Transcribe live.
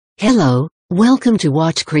Hello, welcome to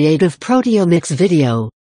Watch Creative Proteomics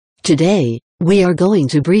video. Today, we are going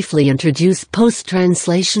to briefly introduce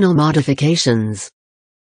post-translational modifications.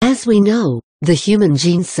 As we know, the human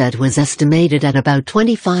gene set was estimated at about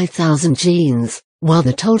 25,000 genes, while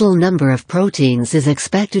the total number of proteins is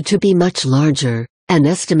expected to be much larger, and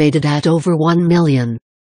estimated at over 1 million.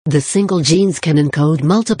 The single genes can encode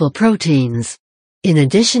multiple proteins. In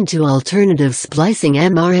addition to alternative splicing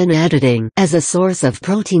mRNA editing as a source of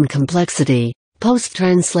protein complexity,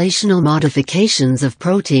 post-translational modifications of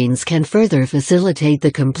proteins can further facilitate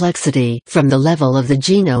the complexity from the level of the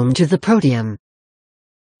genome to the proteome.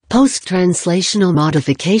 Post-translational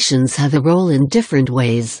modifications have a role in different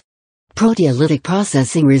ways. Proteolytic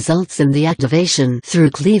processing results in the activation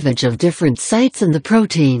through cleavage of different sites in the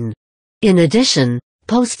protein. In addition,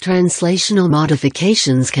 post-translational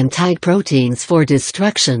modifications can tag proteins for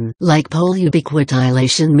destruction, like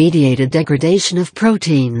polyubiquitination-mediated degradation of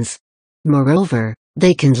proteins. Moreover,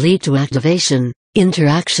 they can lead to activation,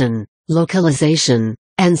 interaction, localization,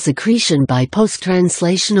 and secretion by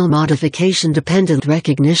post-translational modification-dependent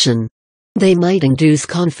recognition. They might induce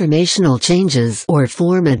conformational changes or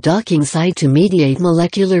form a docking site to mediate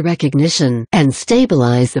molecular recognition and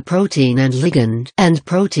stabilize the protein and ligand and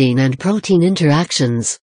protein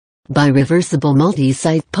interactions. By reversible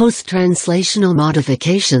multi-site post-translational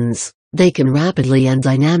modifications, they can rapidly and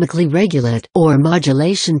dynamically regulate or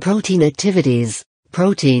modulation protein activities,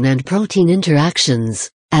 protein interactions,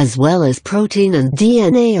 as well as protein and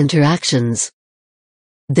DNA interactions.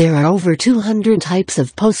 There are over 200 types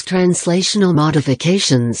of post-translational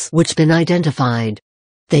modifications which been identified.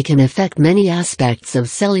 They can affect many aspects of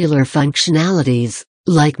cellular functionalities,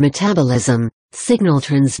 like metabolism, signal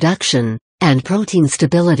transduction, and protein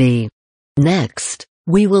stability. Next,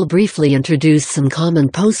 we will briefly introduce some common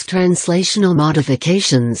post-translational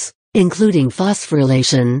modifications, including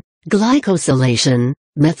phosphorylation, glycosylation,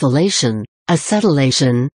 methylation,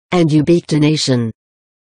 acetylation, and ubiquitination.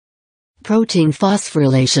 Protein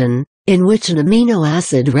phosphorylation, in which an amino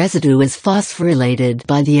acid residue is phosphorylated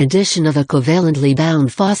by the addition of a covalently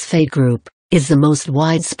bound phosphate group, is the most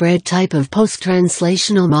widespread type of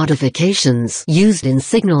post-translational modifications used in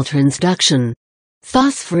signal transduction.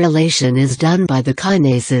 Phosphorylation is done by the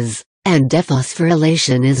kinases, and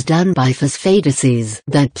dephosphorylation is done by phosphatases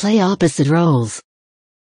that play opposite roles.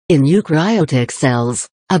 In eukaryotic cells,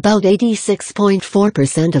 about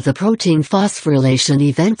 86.4% of the protein phosphorylation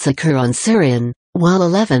events occur on serine, while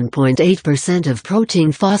 11.8% of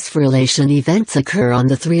protein phosphorylation events occur on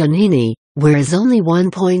the threonine, whereas only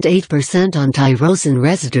 1.8% on tyrosine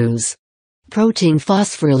residues. Protein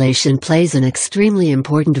phosphorylation plays an extremely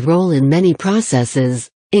important role in many processes,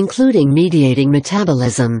 including mediating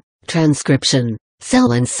metabolism, transcription,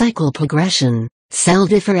 cell and cycle progression, cell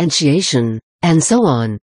differentiation, and so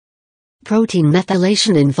on. Protein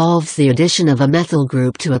methylation involves the addition of a methyl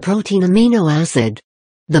group to a protein amino acid.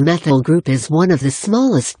 The methyl group is one of the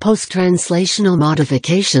smallest post-translational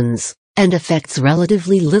modifications, and affects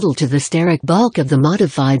relatively little to the steric bulk of the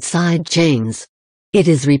modified side chains. It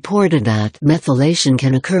is reported that methylation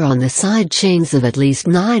can occur on the side chains of at least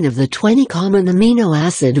 9 of the 20 common amino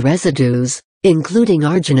acid residues, including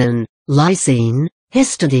arginine, lysine,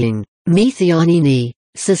 histidine, methionine,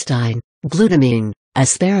 cysteine, glutamine,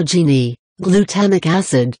 asparagine, glutamic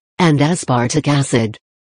acid, and aspartic acid.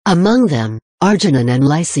 Among them, arginine and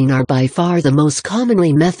lysine are by far the most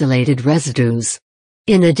commonly methylated residues.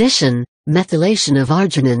 In addition, methylation of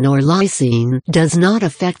arginine or lysine does not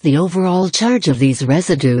affect the overall charge of these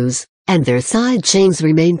residues, and their side chains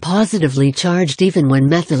remain positively charged even when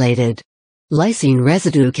methylated. Lysine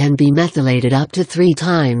residue can be methylated up to 3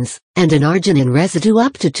 times, and an arginine residue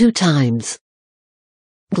up to 2 times.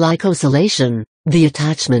 Glycosylation, the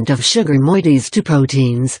attachment of sugar moieties to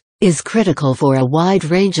proteins, is critical for a wide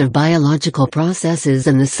range of biological processes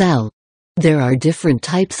in the cell. There are different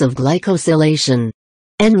types of glycosylation.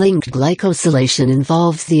 N-linked glycosylation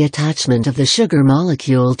involves the attachment of the sugar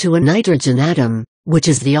molecule to a nitrogen atom, which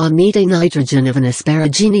is the amide nitrogen of an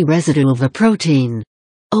asparagine residue of a protein.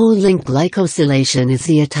 O-linked glycosylation is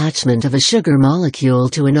the attachment of a sugar molecule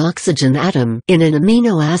to an oxygen atom in an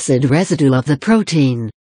amino acid residue of the protein.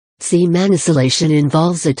 C-manusylation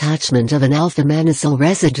involves attachment of an alpha-manysyl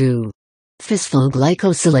residue.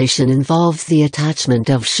 Phosphoglycosylation involves the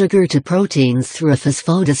attachment of sugar to proteins through a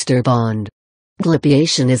phosphodiester bond.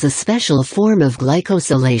 Glycation is a special form of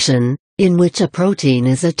glycosylation, in which a protein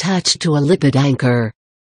is attached to a lipid anchor.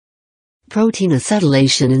 Protein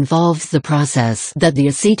acetylation involves the process that the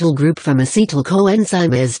acetyl group from acetyl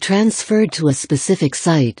coenzyme is transferred to a specific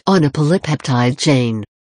site on a polypeptide chain.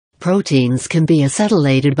 Proteins can be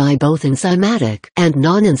acetylated by both enzymatic and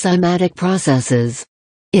non-enzymatic processes.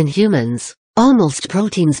 In humans, almost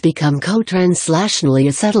proteins become co-translationally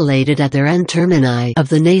acetylated at their N-termini of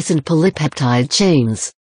the nascent polypeptide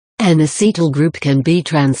chains. An acetyl group can be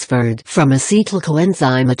transferred from acetyl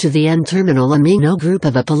coenzyme to the N-terminal amino group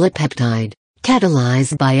of a polypeptide,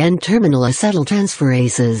 catalyzed by N-terminal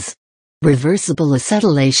acetyltransferases. Reversible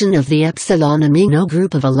acetylation of the epsilon amino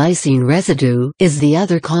group of a lysine residue is the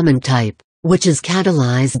other common type, which is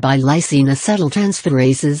catalyzed by lysine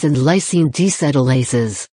acetyltransferases and lysine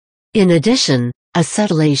deacetylases. In addition,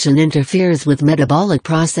 acetylation interferes with metabolic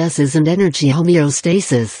processes and energy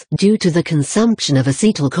homeostasis due to the consumption of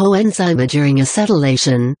acetyl coenzyme during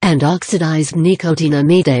acetylation and oxidized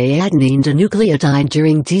nicotinamide adenine dinucleotide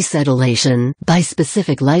during deacetylation by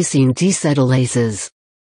specific lysine deacetylases.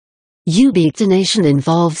 Ubiquitination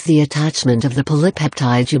involves the attachment of the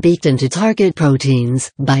polypeptide ubiquitin to target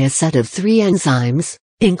proteins by a set of 3 enzymes,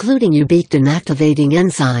 including ubiquitin activating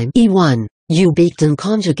enzyme E1, ubiquitin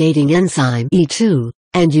conjugating enzyme E2,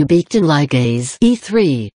 and ubiquitin ligase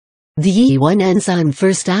E3. The E1 enzyme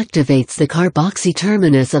first activates the carboxy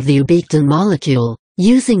terminus of the ubiquitin molecule,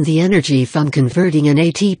 using the energy from converting an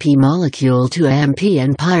ATP molecule to AMP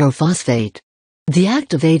and pyrophosphate. The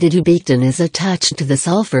activated ubiquitin is attached to the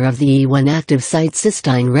sulfur of the E1 active site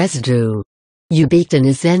cysteine residue. Ubiquitin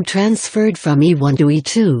is then transferred from E1 to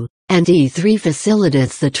E2, and E3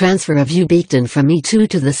 facilitates the transfer of ubiquitin from E2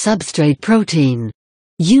 to the substrate protein.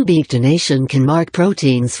 Ubiquitination can mark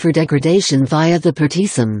proteins for degradation via the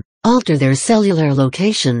proteasome, alter their cellular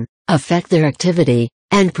location, affect their activity,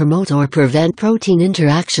 and promote or prevent protein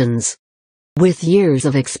interactions. With years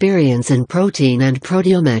of experience in protein and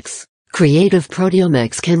proteomics, Creative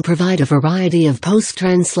Proteomics can provide a variety of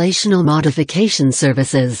post-translational modification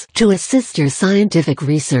services to assist your scientific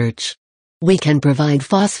research. We can provide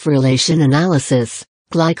phosphorylation analysis,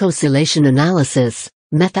 glycosylation analysis,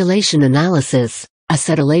 methylation analysis,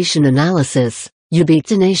 acetylation analysis,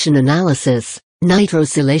 ubiquitination analysis,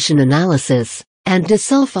 nitrosylation analysis, and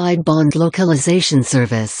disulfide bond localization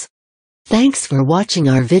service. Thanks for watching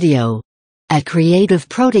our video. At Creative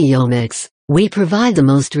Proteomics, we provide the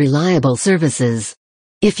most reliable services.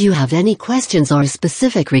 If you have any questions or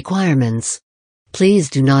specific requirements, please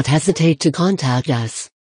do not hesitate to contact us.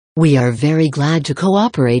 We are very glad to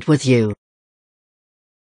cooperate with you.